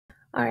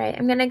All right,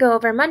 I'm going to go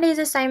over Monday's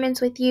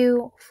assignments with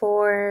you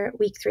for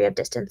week 3 of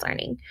distance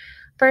learning.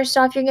 First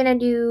off, you're going to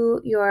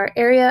do your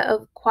area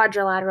of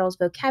quadrilaterals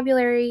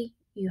vocabulary.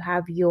 You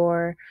have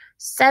your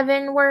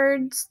 7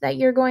 words that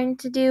you're going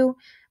to do,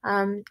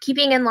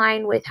 keeping in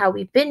line with how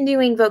we've been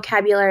doing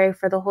vocabulary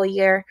for the whole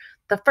year.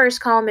 The first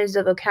column is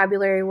the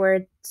vocabulary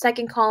word.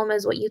 Second column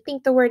is what you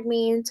think the word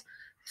means.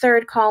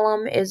 Third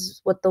column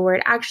is what the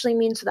word actually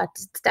means, so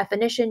that's its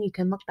definition. You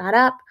can look that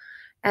up.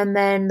 And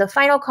then the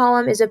final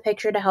column is a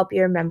picture to help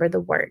you remember the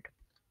word.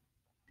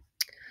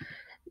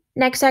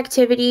 Next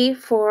activity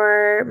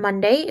for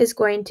Monday is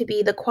going to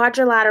be the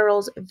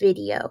quadrilaterals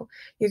video.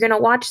 You're going to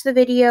watch the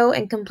video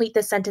and complete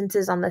the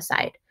sentences on the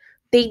side.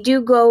 They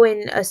do go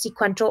in a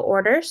sequential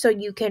order, so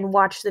you can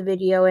watch the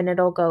video and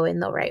it'll go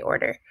in the right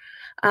order.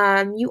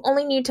 You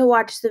only need to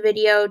watch the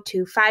video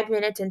to 5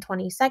 minutes and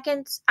 20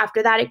 seconds.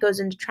 After that, it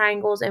goes into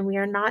triangles, and we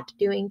are not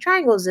doing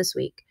triangles this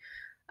week.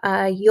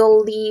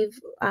 You'll leave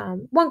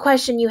one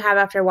question you have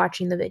after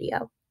watching the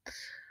video.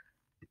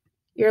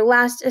 Your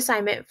last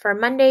assignment for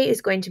Monday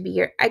is going to be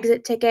your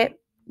exit ticket.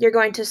 You're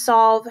going to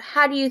solve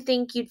how do you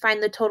think you'd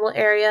find the total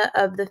area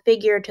of the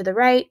figure to the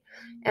right,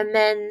 and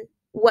then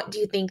what do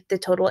you think the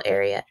total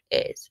area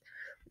is.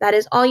 That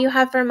is all you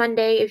have for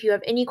Monday. If you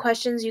have any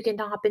questions, you can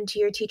hop into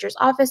your teacher's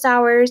office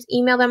hours,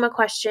 email them a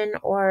question,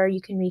 or you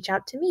can reach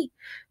out to me.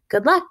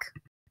 Good luck.